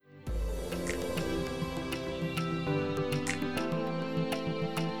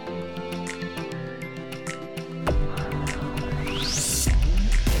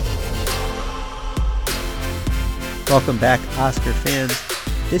Welcome back, Oscar fans.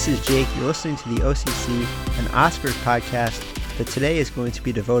 This is Jake. You're listening to the OCC, an Oscars podcast that today is going to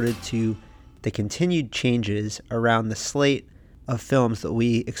be devoted to the continued changes around the slate of films that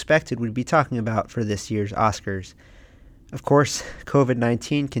we expected we'd be talking about for this year's Oscars. Of course,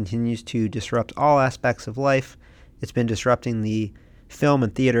 COVID-19 continues to disrupt all aspects of life. It's been disrupting the film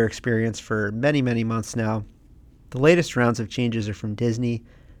and theater experience for many, many months now. The latest rounds of changes are from Disney.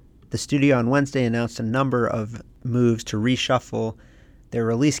 The studio on Wednesday announced a number of moves to reshuffle their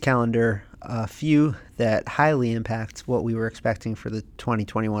release calendar, a few that highly impact what we were expecting for the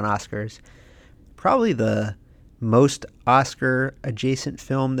 2021 Oscars. Probably the most Oscar-adjacent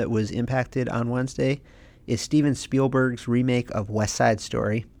film that was impacted on Wednesday is Steven Spielberg's remake of West Side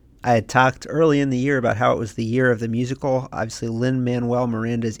Story. I had talked early in the year about how it was the year of the musical. Obviously, Lin-Manuel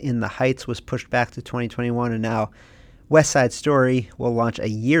Miranda's In the Heights was pushed back to 2021, and now West Side Story will launch a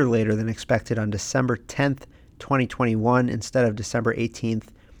year later than expected on December 10th, 2021, instead of December 18th,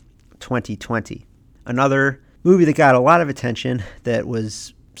 2020. Another movie that got a lot of attention that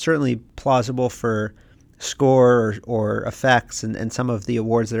was certainly plausible for score or effects and some of the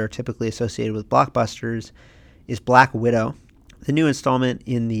awards that are typically associated with blockbusters is Black Widow, the new installment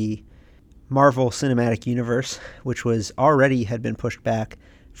in the Marvel Cinematic Universe, which had been pushed back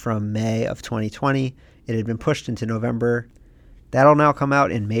from May of 2020. It had been pushed into November. That'll now come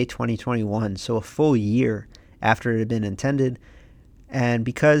out in May 2021, so a full year after it had been intended. And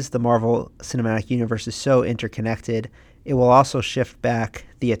because the Marvel Cinematic Universe is so interconnected, it will also shift back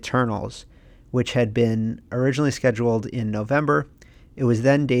The Eternals, which had been originally scheduled in November. It was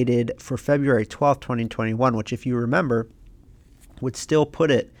then dated for February 12th, 2021, which, if you remember, would still put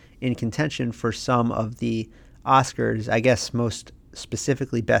it in contention for some of the Oscars, I guess most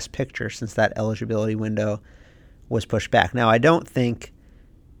specifically Best Picture, since that eligibility window was pushed back. Now, I don't think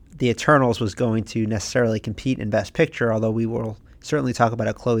The Eternals was going to necessarily compete in Best Picture, although we will certainly talk about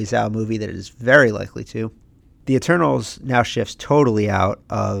a Chloe Zhao movie that is very likely to. The Eternals now shifts totally out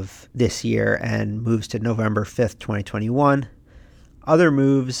of this year and moves to November 5th, 2021. Other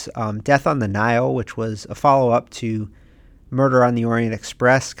moves, Death on the Nile, which was a follow-up to Murder on the Orient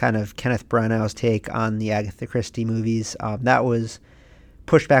Express, kind of Kenneth Branagh's take on the Agatha Christie movies. That was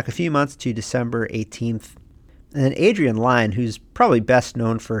pushed back a few months to December 18th. And then Adrian Lyne, who's probably best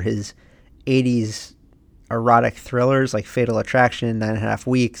known for his 80s erotic thrillers like Fatal Attraction, 9.5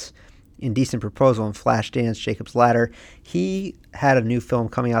 Weeks, Indecent Proposal, and Flashdance, Jacob's Ladder, he had a new film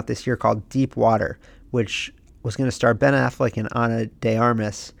coming out this year called Deep Water, which was going to star Ben Affleck and Ana de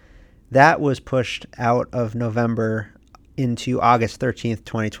Armas. That was pushed out of November into August 13th,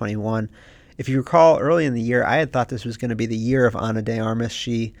 2021. If you recall, early in the year, I had thought this was going to be the year of Ana de Armas.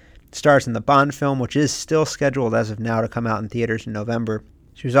 She stars in the Bond film, which is still scheduled as of now to come out in theaters in November.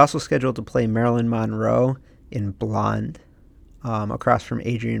 She was also scheduled to play Marilyn Monroe in Blonde, across from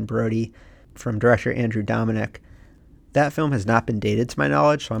Adrian Brody, from director Andrew Dominik. That film has not been dated to my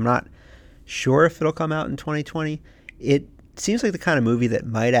knowledge, so I'm not sure if it'll come out in 2020. It seems like the kind of movie that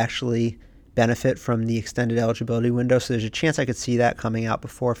might actually benefit from the extended eligibility window, so there's a chance I could see that coming out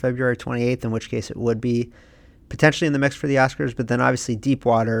before February 28th, in which case it would be potentially in the mix for the Oscars. But then obviously Deep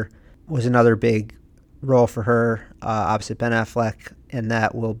Water was another big role for her, opposite Ben Affleck, and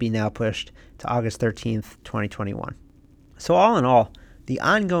that will be now pushed to August 13th, 2021. So all in all, the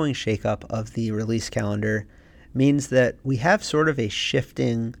ongoing shakeup of the release calendar means that we have sort of a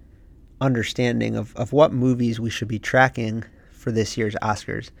shifting understanding of what movies we should be tracking for this year's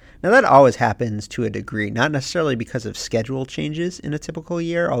Oscars. Now, that always happens to a degree, not necessarily because of schedule changes in a typical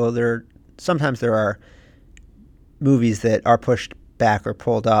year, although sometimes there are movies that are pushed back or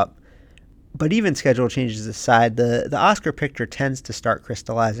pulled up. But even schedule changes aside, the Oscar picture tends to start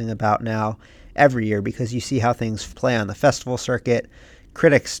crystallizing about now every year, because you see how things play on the festival circuit.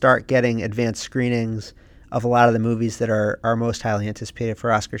 Critics start getting advanced screenings of a lot of the movies that are most highly anticipated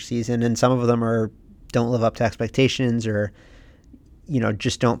for Oscar season, and some of them don't live up to expectations, or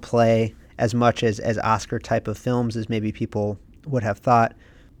just don't play as much as Oscar type of films as maybe people would have thought.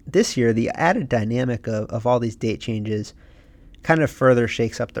 This year, the added dynamic of all these date changes kind of further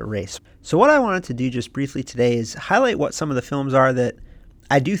shakes up the race. So what I wanted to do just briefly today is highlight what some of the films are that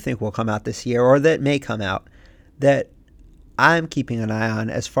I do think will come out this year, or that may come out, that I'm keeping an eye on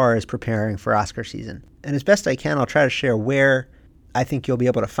as far as preparing for Oscar season. And as best I can, I'll try to share where I think you'll be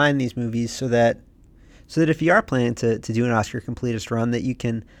able to find these movies so that if you are planning to do an Oscar completist run, that you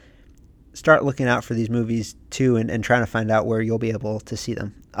can start looking out for these movies too, and trying to find out where you'll be able to see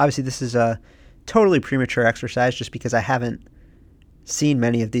them. Obviously, this is a totally premature exercise just because I haven't seen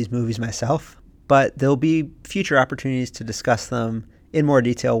many of these movies myself, but there'll be future opportunities to discuss them in more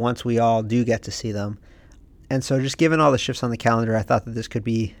detail once we all do get to see them. And so just given all the shifts on the calendar, I thought that this could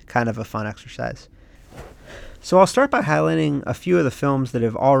be kind of a fun exercise. So I'll start by highlighting a few of the films that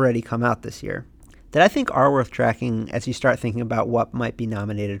have already come out this year that I think are worth tracking as you start thinking about what might be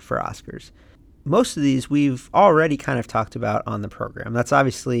nominated for Oscars. Most of these we've already kind of talked about on the program. That's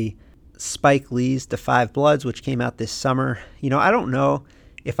obviously Spike Lee's Da 5 Bloods, which came out this summer. I don't know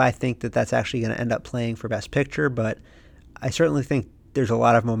if I think that that's actually going to end up playing for Best Picture, but I certainly think there's a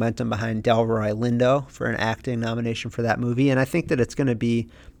lot of momentum behind Delroy Lindo for an acting nomination for that movie, and I think that it's going to be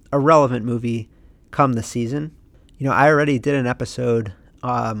a relevant movie come the season. I already did an episode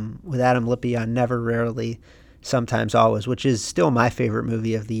with Adam Lippy on Never, Rarely, Sometimes, Always, which is still my favorite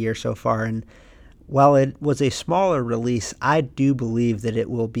movie of the year so far. And while it was a smaller release, I do believe that it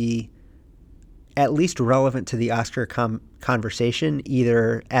will be at least relevant to the Oscar conversation,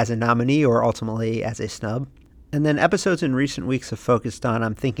 either as a nominee or ultimately as a snub. And then episodes in recent weeks have focused on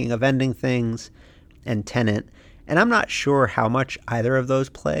I'm Thinking of Ending Things and Tenet. And I'm not sure how much either of those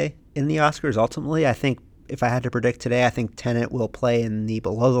play in the Oscars ultimately. I think if I had to predict today, I think Tenet will play in the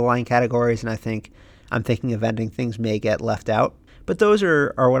below-the-line categories, and I think I'm Thinking of Ending Things may get left out. But those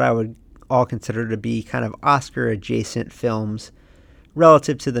are what I would all consider to be kind of Oscar-adjacent films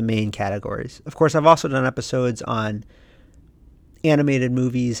relative to the main categories. Of course, I've also done episodes on animated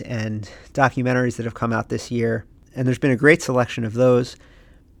movies and documentaries that have come out this year, and there's been a great selection of those.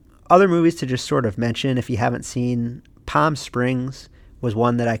 Other movies to just sort of mention, if you haven't seen, Palm Springs was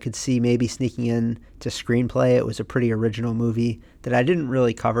one that I could see maybe sneaking in to screenplay. It was a pretty original movie that I didn't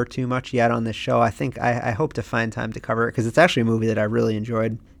really cover too much yet on this show. I think I hope to find time to cover it because it's actually a movie that I really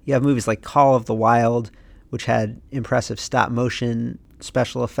enjoyed. You have movies like Call of the Wild, which had impressive stop motion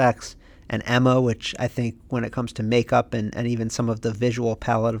special effects, and Emma, which I think when it comes to makeup and even some of the visual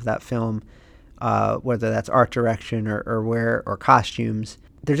palette of that film, whether that's art direction or costumes,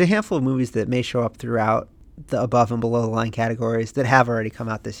 there's a handful of movies that may show up throughout the above and below the line categories that have already come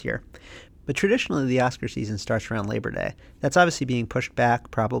out this year. But traditionally, the Oscar season starts around Labor Day. That's obviously being pushed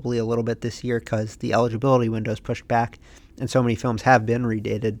back probably a little bit this year because the eligibility window is pushed back and so many films have been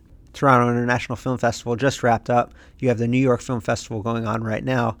redated. Toronto International Film Festival just wrapped up. You have the New York Film Festival going on right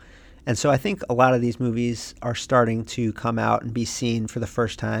now. And so I think a lot of these movies are starting to come out and be seen for the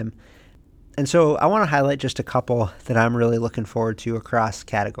first time. And so I want to highlight just a couple that I'm really looking forward to across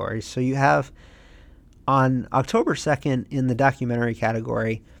categories. So you have on October 2nd in the documentary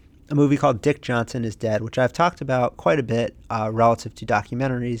category, a movie called Dick Johnson is Dead, which I've talked about quite a bit relative to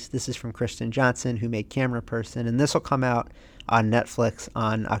documentaries. This is from Kristen Johnson, who made Camera Person, and this will come out on Netflix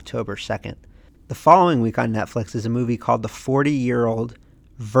on October 2nd. The following week on Netflix is a movie called The 40-Year-Old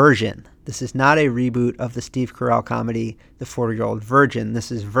Virgin. This is not a reboot of the Steve Carell comedy, The 40-Year-Old Virgin.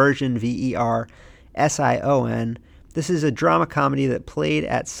 This is Version, Version. This is a drama comedy that played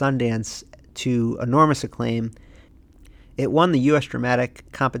at Sundance to enormous acclaim. It won the U.S. Dramatic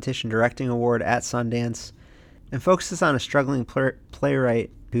Competition Directing Award at Sundance and focuses on a struggling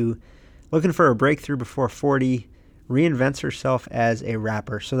playwright who, looking for a breakthrough before 40, reinvents herself as a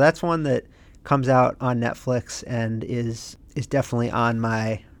rapper. So that's one that comes out on Netflix and is definitely on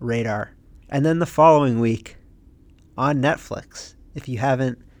my radar. And then the following week on Netflix, if you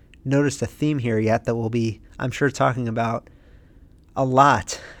haven't noticed a theme here yet that we'll be, I'm sure, talking about a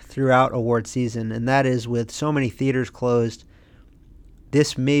lot throughout award season, and that is with so many theaters closed,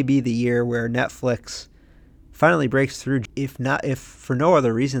 this may be the year where Netflix finally breaks through, if for no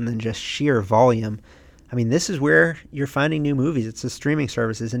other reason than just sheer volume. I mean, this is where you're finding new movies. It's the streaming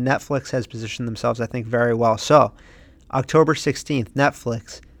services, and Netflix has positioned themselves, I think, very well. So, October 16th,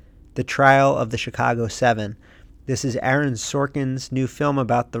 Netflix, The Trial of the Chicago 7. This is Aaron Sorkin's new film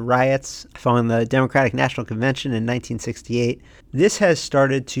about the riots following the Democratic National Convention in 1968. This has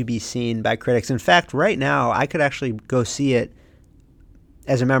started to be seen by critics. In fact, right now, I could actually go see it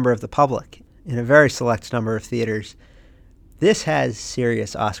as a member of the public in a very select number of theaters. This has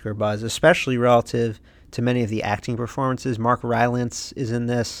serious Oscar buzz, especially relative to many of the acting performances. Mark Rylance is in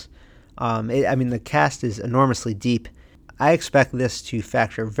this. The cast is enormously deep. I expect this to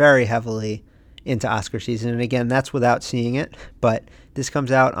factor very heavily into Oscar season. And again, that's without seeing it. But this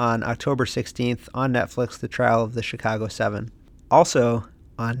comes out on October 16th on Netflix, The Trial of the Chicago 7. Also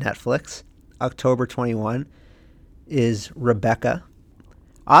on Netflix, October 21, is Rebecca.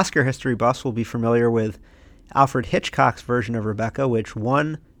 Oscar history buffs will be familiar with Alfred Hitchcock's version of Rebecca, which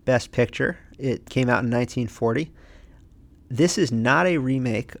won Best Picture. It came out in 1940. This is not a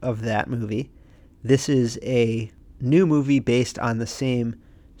remake of that movie. This is a new movie based on the same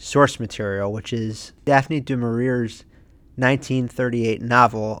source material, which is Daphne du Maurier's 1938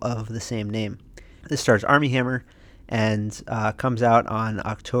 novel of the same name. This stars Armie Hammer and comes out on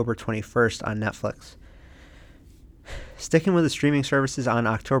October 21st on Netflix. Sticking with the streaming services, on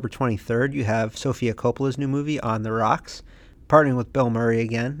October 23rd, you have Sofia Coppola's new movie, On the Rocks, partnering with Bill Murray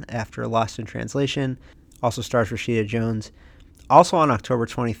again after Lost in Translation. Also stars Rashida Jones. Also on October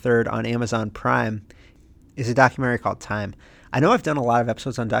 23rd on Amazon Prime is a documentary called Time. I know I've done a lot of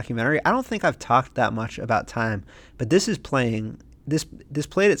episodes on documentary. I don't think I've talked that much about Time, but this is playing, this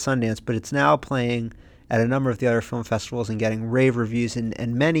played at Sundance, but it's now playing at a number of the other film festivals and getting rave reviews,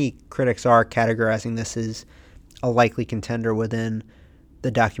 and many critics are categorizing this as a likely contender within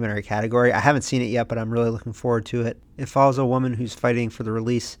the documentary category. I haven't seen it yet, but I'm really looking forward to it. It follows a woman who's fighting for the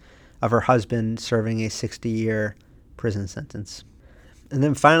release of her husband serving a 60-year prison sentence. And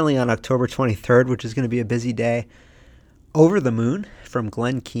then finally on October 23rd, which is going to be a busy day, Over the Moon from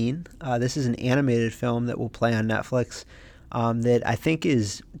Glenn Keane. This is an animated film that will play on Netflix that I think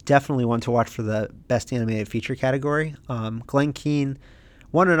is definitely one to watch for the Best Animated Feature category. Glenn Keane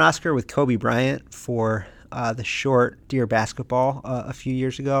won an Oscar with Kobe Bryant for the short Dear Basketball a few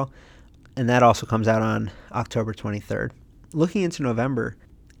years ago, and that also comes out on October 23rd. Looking into November,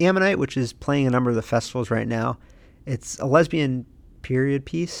 Ammonite, which is playing a number of the festivals right now, it's a lesbian period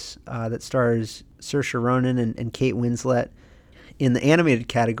piece that stars Saoirse Ronan and Kate Winslet. In the animated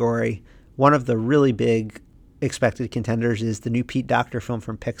category, one of the really big expected contenders is the new Pete Docter film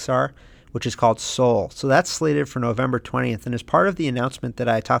from Pixar, which is called Soul. So that's slated for November 20th. And as part of the announcement that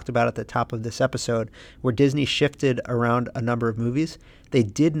I talked about at the top of this episode, where Disney shifted around a number of movies, they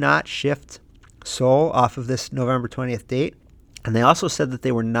did not shift Soul off of this November 20th date. And they also said that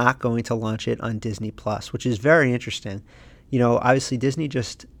they were not going to launch it on Disney Plus, which is very interesting. You know, obviously Disney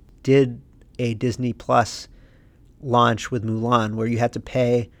just did a Disney Plus launch with Mulan, where you had to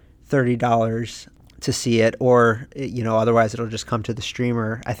pay $30 to see it, or, you know, otherwise it'll just come to the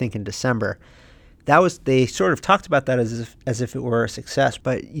streamer, I think in December. They sort of talked about that as if it were a success,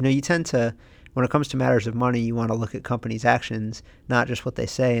 but, you know, you tend to, when it comes to matters of money, you want to look at companies' actions, not just what they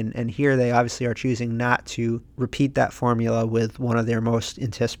say, and here they obviously are choosing not to repeat that formula with one of their most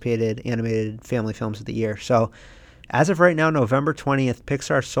anticipated animated family films of the year. So as of right now, November 20th,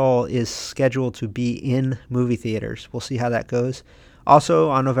 Pixar Soul is scheduled to be in movie theaters. We'll see how that goes. Also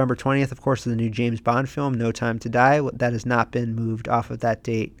on November 20th, of course, the new James Bond film, No Time to Die. That has not been moved off of that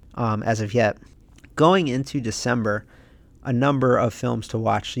date as of yet. Going into December, a number of films to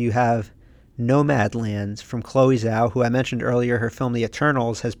watch. So you have Nomadland from Chloe Zhao, who I mentioned earlier. Her film The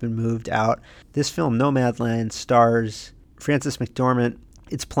Eternals has been moved out. This film, Nomadland, stars Frances McDormand.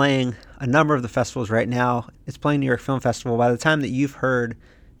 It's playing a number of the festivals right now. It's playing New York Film Festival. By the time that you've heard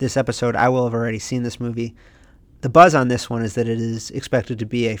this episode, I will have already seen this movie. The buzz on this one is that it is expected to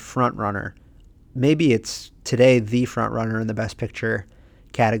be a front runner. Maybe it's today the front runner in the Best Picture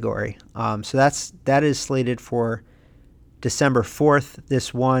category. So that is slated for December 4th.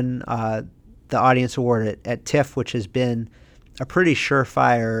 This won the Audience Award at TIFF, which has been a pretty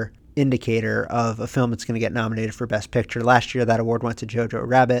surefire indicator of a film that's going to get nominated for Best Picture. Last year, that award went to Jojo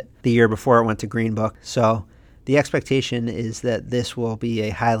Rabbit. The year before, it went to Green Book. So the expectation is that this will be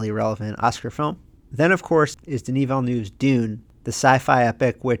a highly relevant Oscar film. Then, of course, is Denis Villeneuve's Dune, the sci-fi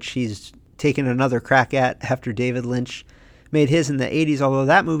epic, which he's taken another crack at after David Lynch made his in the 80s, although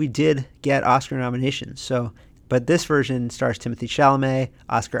that movie did get Oscar nominations. But this version stars Timothée Chalamet,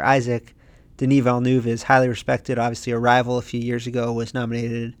 Oscar Isaac. Denis Villeneuve is highly respected. Obviously, Arrival a few years ago was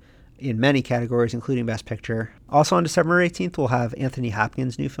nominated in many categories, including Best Picture. Also on December 18th, we'll have Anthony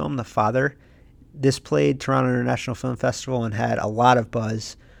Hopkins' new film, The Father. This played Toronto International Film Festival and had a lot of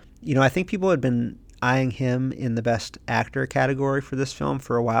buzz. You know, I think people had been eyeing him in the Best Actor category for this film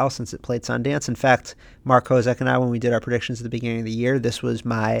for a while since it played Sundance. In fact, Mark Hozek and I, when we did our predictions at the beginning of the year, this was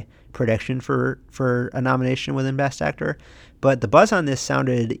my prediction for a nomination within Best Actor. But the buzz on this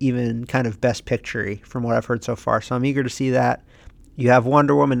sounded even kind of Best Picture-y from what I've heard so far, so I'm eager to see that. You have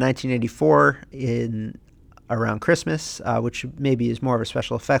Wonder Woman 1984 in around Christmas, which maybe is more of a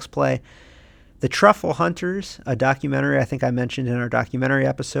special effects play. The Truffle Hunters, a documentary I think I mentioned in our documentary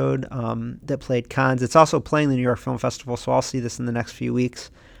episode that played Cannes. It's also playing the New York Film Festival, so I'll see this in the next few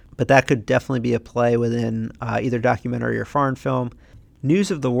weeks. But that could definitely be a play within either documentary or foreign film.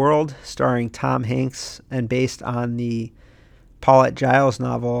 News of the World, starring Tom Hanks and based on the Paulette Giles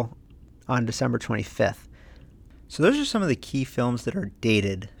novel, on December 25th. So those are some of the key films that are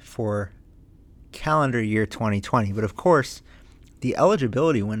dated for calendar year 2020. But of course, the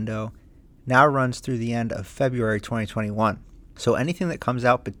eligibility window now runs through the end of February 2021. So anything that comes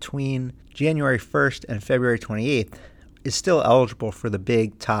out between January 1st and February 28th is still eligible for the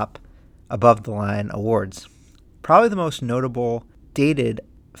big top above-the-line awards. Probably the most notable dated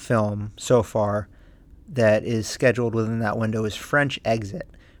film so far that is scheduled within that window is French Exit,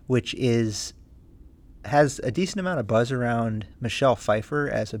 which is has a decent amount of buzz around Michelle Pfeiffer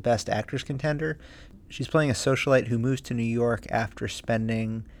as a Best Actress contender. She's playing a socialite who moves to New York after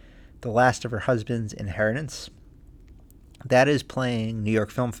spending the last of her husband's inheritance. That is playing New York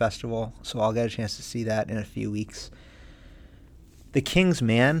Film Festival, so I'll get a chance to see that in a few weeks. The King's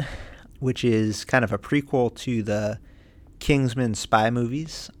Man, which is kind of a prequel to the Kingsman spy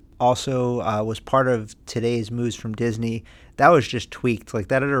movies, also was part of today's moves from Disney. That was just tweaked. Like,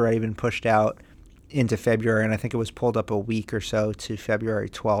 that had already been pushed out into February, and I think it was pulled up a week or so to February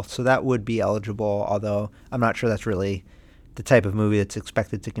 12th. So that would be eligible, although I'm not sure that's really the type of movie that's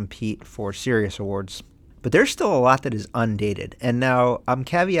expected to compete for serious awards. But there's still a lot that is undated. And now I'm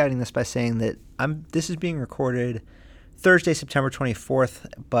caveating this by saying that this is being recorded Thursday, September 24th,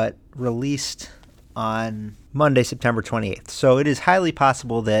 but released on Monday, September 28th. So it is highly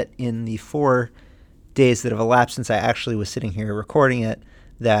possible that in the 4 days that have elapsed since I actually was sitting here recording it,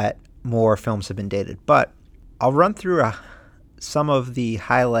 that more films have been dated. But I'll run through some of the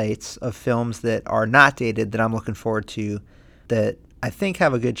highlights of films that are not dated that I'm looking forward to, that I think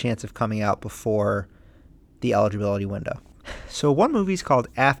have a good chance of coming out before the eligibility window. So one movie is called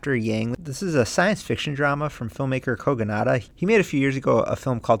After Yang. This is a science fiction drama from filmmaker Kogonada. He made a few years ago a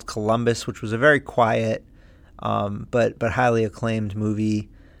film called Columbus, which was a very quiet but highly acclaimed movie.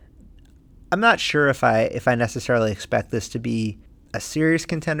 I'm not sure if I necessarily expect this to be a serious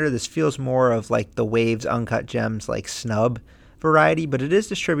contender. This feels more of like the Waves Uncut Gems, like snub variety, but it is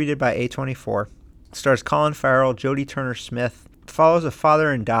distributed by A24. It stars Colin Farrell, Jodie Turner-Smith. It follows a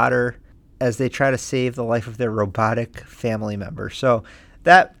father and daughter as they try to save the life of their robotic family member. So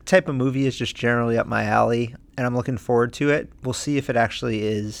that type of movie is just generally up my alley, and I'm looking forward to it. We'll see if it actually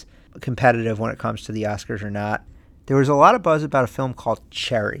is competitive when it comes to the Oscars or not. There was a lot of buzz about a film called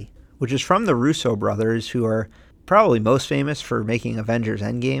Cherry, which is from the Russo brothers, who are probably most famous for making Avengers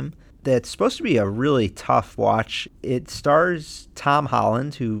Endgame. That's supposed to be a really tough watch. It stars Tom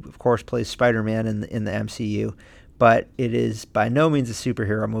Holland, who of course plays Spider-Man in the MCU, but it is by no means a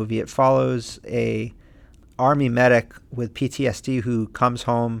superhero movie. It follows a army medic with PTSD who comes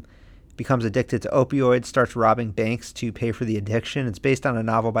home, becomes addicted to opioids, starts robbing banks to pay for the addiction. It's based on a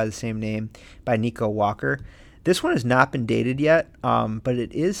novel by the same name by Nico Walker. This one has not been dated yet, but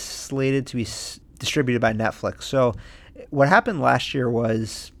it is slated to be distributed by Netflix. So what happened last year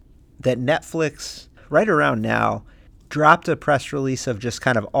was that Netflix, right around now, dropped a press release of just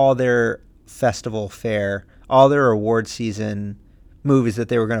kind of all their festival fare, all their award season movies that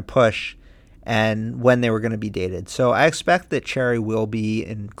they were going to push and when they were going to be dated. So I expect that Cherry will be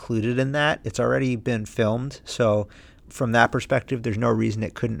included in that. It's already been filmed, so from that perspective, there's no reason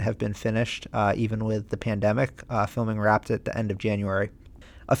it couldn't have been finished, even with the pandemic. Filming wrapped at the end of January.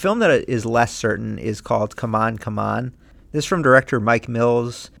 A film that is less certain is called Come On, Come On. This is from director Mike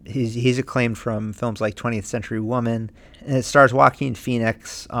Mills. He's acclaimed from films like 20th Century Woman, and it stars Joaquin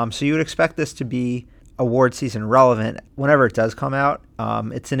Phoenix. So you would expect this to be award season relevant whenever it does come out.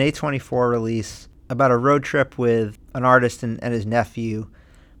 It's an A24 release about a road trip with an artist and his nephew.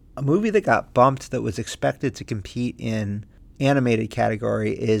 A movie that got bumped that was expected to compete in animated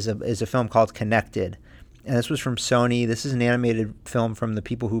category is a film called Connected. And this was from Sony. This is an animated film from the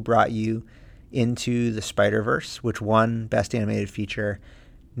people who brought you Into the Spider-Verse, which won Best Animated Feature.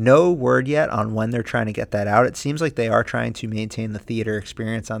 No word yet on when they're trying to get that out. It seems like they are trying to maintain the theater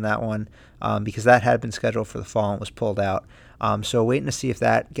experience on that one, because that had been scheduled for the fall and was pulled out. So waiting to see if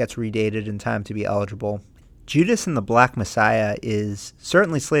that gets redated in time to be eligible. Judas and the Black Messiah is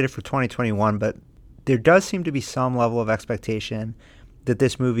certainly slated for 2021, but there does seem to be some level of expectation that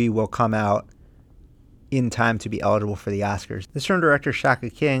this movie will come out in time to be eligible for the Oscars. This from director Shaka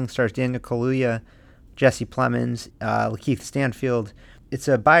King, stars Daniel Kaluuya, Jesse Plemons, Lakeith Stanfield. It's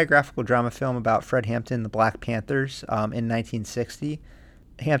a biographical drama film about Fred Hampton, the Black Panthers, in 1960.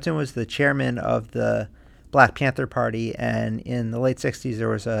 Hampton was the chairman of the Black Panther Party, and in the late 60s there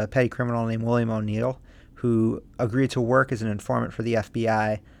was a petty criminal named William O'Neill who agreed to work as an informant for the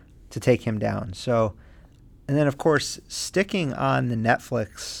FBI to take him down. So, and then of course, sticking on the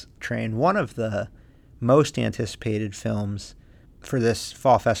Netflix train, one of the most anticipated films for this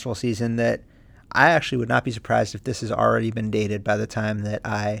fall festival season that I actually would not be surprised if this has already been dated by the time that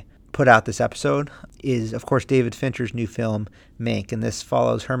I put out this episode is, of course, David Fincher's new film, Mank. And this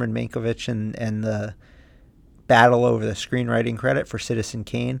follows Herman Mankiewicz and the battle over the screenwriting credit for Citizen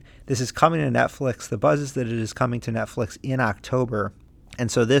Kane. This is coming to Netflix. The buzz is that it is coming to Netflix in October.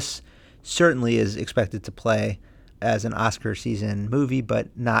 And so this certainly is expected to play as an Oscar season movie,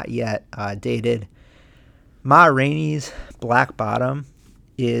 but not yet dated. Ma Rainey's Black Bottom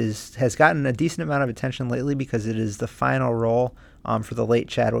has gotten a decent amount of attention lately because it is the final role for the late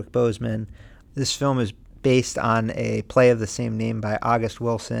Chadwick Boseman. This film is based on a play of the same name by August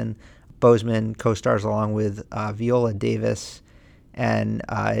Wilson. Boseman co-stars along with Viola Davis, and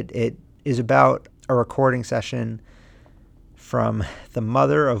it is about a recording session from the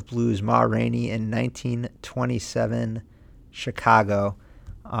mother of blues, Ma Rainey, in 1927 Chicago.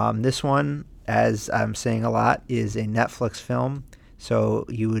 This one, as I'm saying a lot, is a Netflix film, so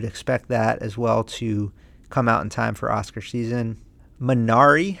you would expect that as well to come out in time for Oscar season.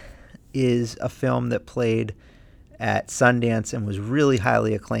 Minari is a film that played at Sundance and was really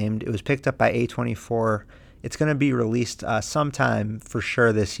highly acclaimed. It was picked up by A24. It's going to be released sometime for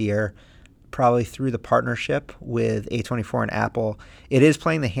sure this year, probably through the partnership with A24 and Apple. It is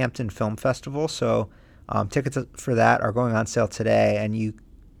playing the Hampton Film Festival, so tickets for that are going on sale today, and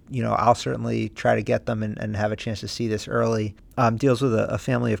I'll certainly try to get them and have a chance to see this early. Deals with a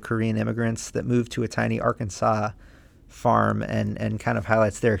family of Korean immigrants that moved to a tiny Arkansas farm and kind of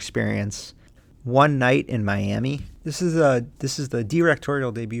highlights their experience. One Night in Miami. This is the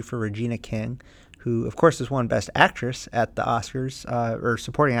directorial debut for Regina King, who of course has won Best Actress at the Oscars, or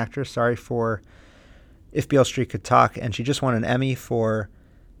Supporting Actress, for If Beale Street Could Talk, and she just won an Emmy for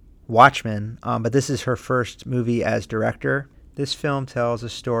Watchmen. But this is her first movie as director. This film tells a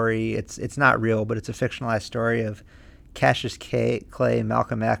story. It's not real, but it's a fictionalized story of Cassius Clay,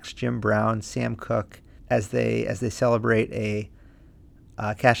 Malcolm X, Jim Brown, Sam Cooke as they celebrate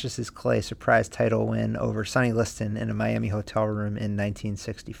Cassius Clay surprise title win over Sonny Liston in a Miami hotel room in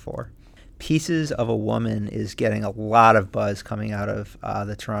 1964. Pieces of a Woman is getting a lot of buzz coming out of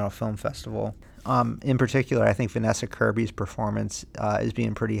the Toronto Film Festival. In particular, I think Vanessa Kirby's performance is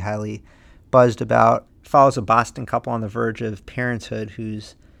being pretty highly buzzed about. Follows a Boston couple on the verge of parenthood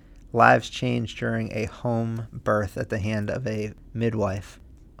whose lives change during a home birth at the hand of a midwife.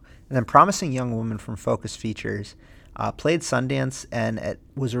 And then Promising Young Woman from Focus Features played Sundance, and it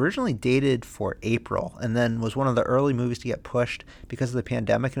was originally dated for April and then was one of the early movies to get pushed because of the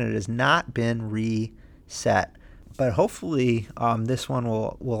pandemic, and it has not been reset. But hopefully this one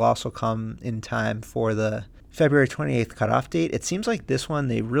will also come in time for the February 28th cutoff date. It seems like this one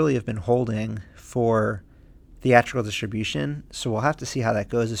they really have been holding for theatrical distribution, so we'll have to see how that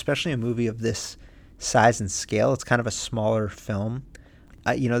goes, especially a movie of this size and scale. It's kind of a smaller film.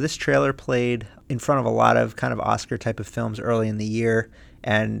 This trailer played in front of a lot of kind of Oscar type of films early in the year,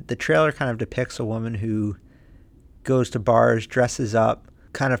 and the trailer kind of depicts a woman who goes to bars, dresses up,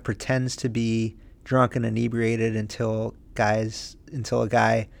 kind of pretends to be drunk and inebriated until a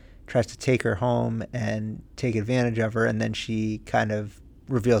guy tries to take her home and take advantage of her, and then she kind of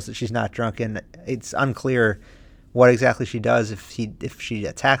reveals that she's not drunk, and it's unclear what exactly she does, if she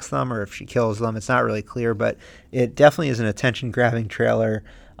attacks them or if she kills them. It's not really clear, but it definitely is an attention-grabbing trailer,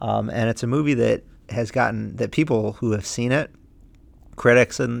 and it's a movie that people who have seen it,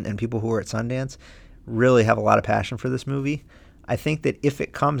 critics and people who are at Sundance, really have a lot of passion for this movie. I think that if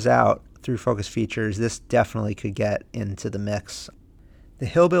it comes out through Focus Features, this definitely could get into the mix. The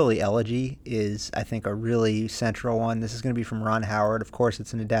Hillbilly Elegy is, I think, a really central one. This is going to be from Ron Howard. Of course,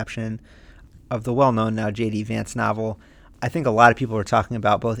 it's an adaptation of the well-known now J.D. Vance novel. I think a lot of people are talking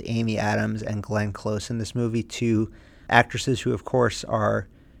about both Amy Adams and Glenn Close in this movie, two actresses who, of course, are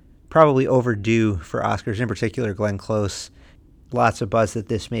probably overdue for Oscars, in particular Glenn Close. Lots of buzz that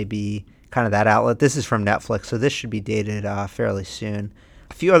this may be kind of that outlet. This is from Netflix, so this should be dated fairly soon.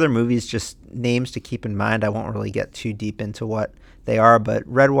 A few other movies, just names to keep in mind. I won't really get too deep into what they are, but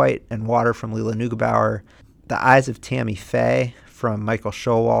Red, White, and Water from Lila Neugebauer, The Eyes of Tammy Faye from Michael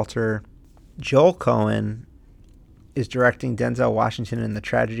Showalter. Joel Cohen is directing Denzel Washington in The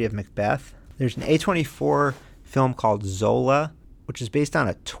Tragedy of Macbeth. There's an A24 film called Zola, which is based on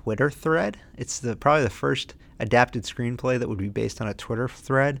a Twitter thread. It's probably the first adapted screenplay that would be based on a Twitter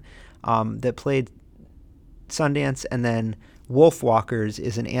thread that played Sundance. And then Wolfwalkers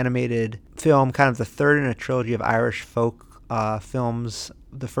is an animated film, kind of the third in a trilogy of Irish folk films.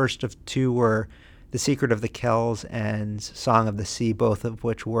 The first of two were The Secret of the Kells and Song of the Sea, both of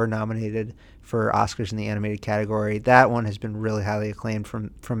which were nominated for Oscars in the animated category. That one has been really highly acclaimed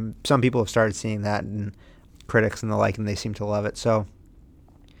from some people have started seeing that, and critics and the like, and they seem to love it. So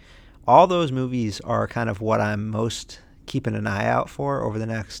all those movies are kind of what I'm most keeping an eye out for over the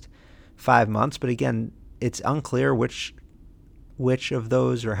next 5 months. But again, it's unclear which of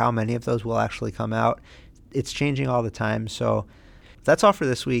those or how many of those will actually come out. It's changing all the time. So that's all for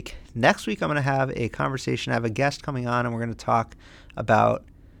this week. Next week, I'm going to have a conversation. I have a guest coming on, and we're going to talk about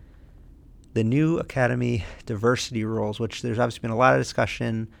the new Academy diversity rules, which there's obviously been a lot of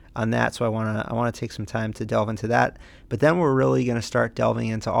discussion on that. So I want to take some time to delve into that. But then we're really going to start delving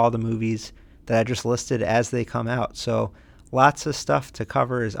into all the movies that I just listed as they come out. So Lots of stuff to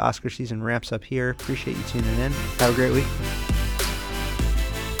cover as Oscar season ramps up here. Appreciate you tuning in. Have a great week.